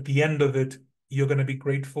 At the end of it, you're going to be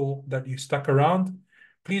grateful that you stuck around.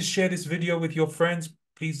 Please share this video with your friends.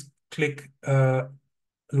 Please click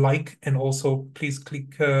like, and also please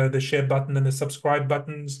click the share button and the subscribe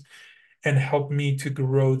buttons, and help me to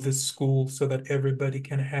grow this school so that everybody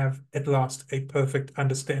can have at last a perfect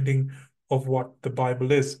understanding of what the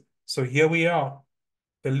Bible is. So here we are.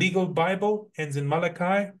 The legal Bible ends in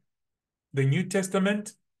Malachi. The New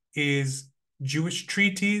Testament is Jewish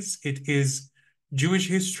treaties. It is Jewish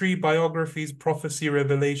history, biographies, prophecy,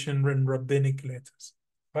 revelation, and rabbinic letters,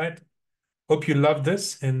 right? Hope you love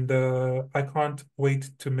this, and I can't wait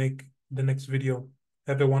to make the next video.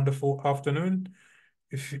 Have a wonderful afternoon.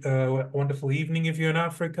 Wonderful evening if you're in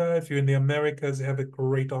Africa. If you're in the Americas, have a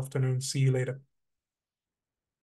great afternoon. See you later.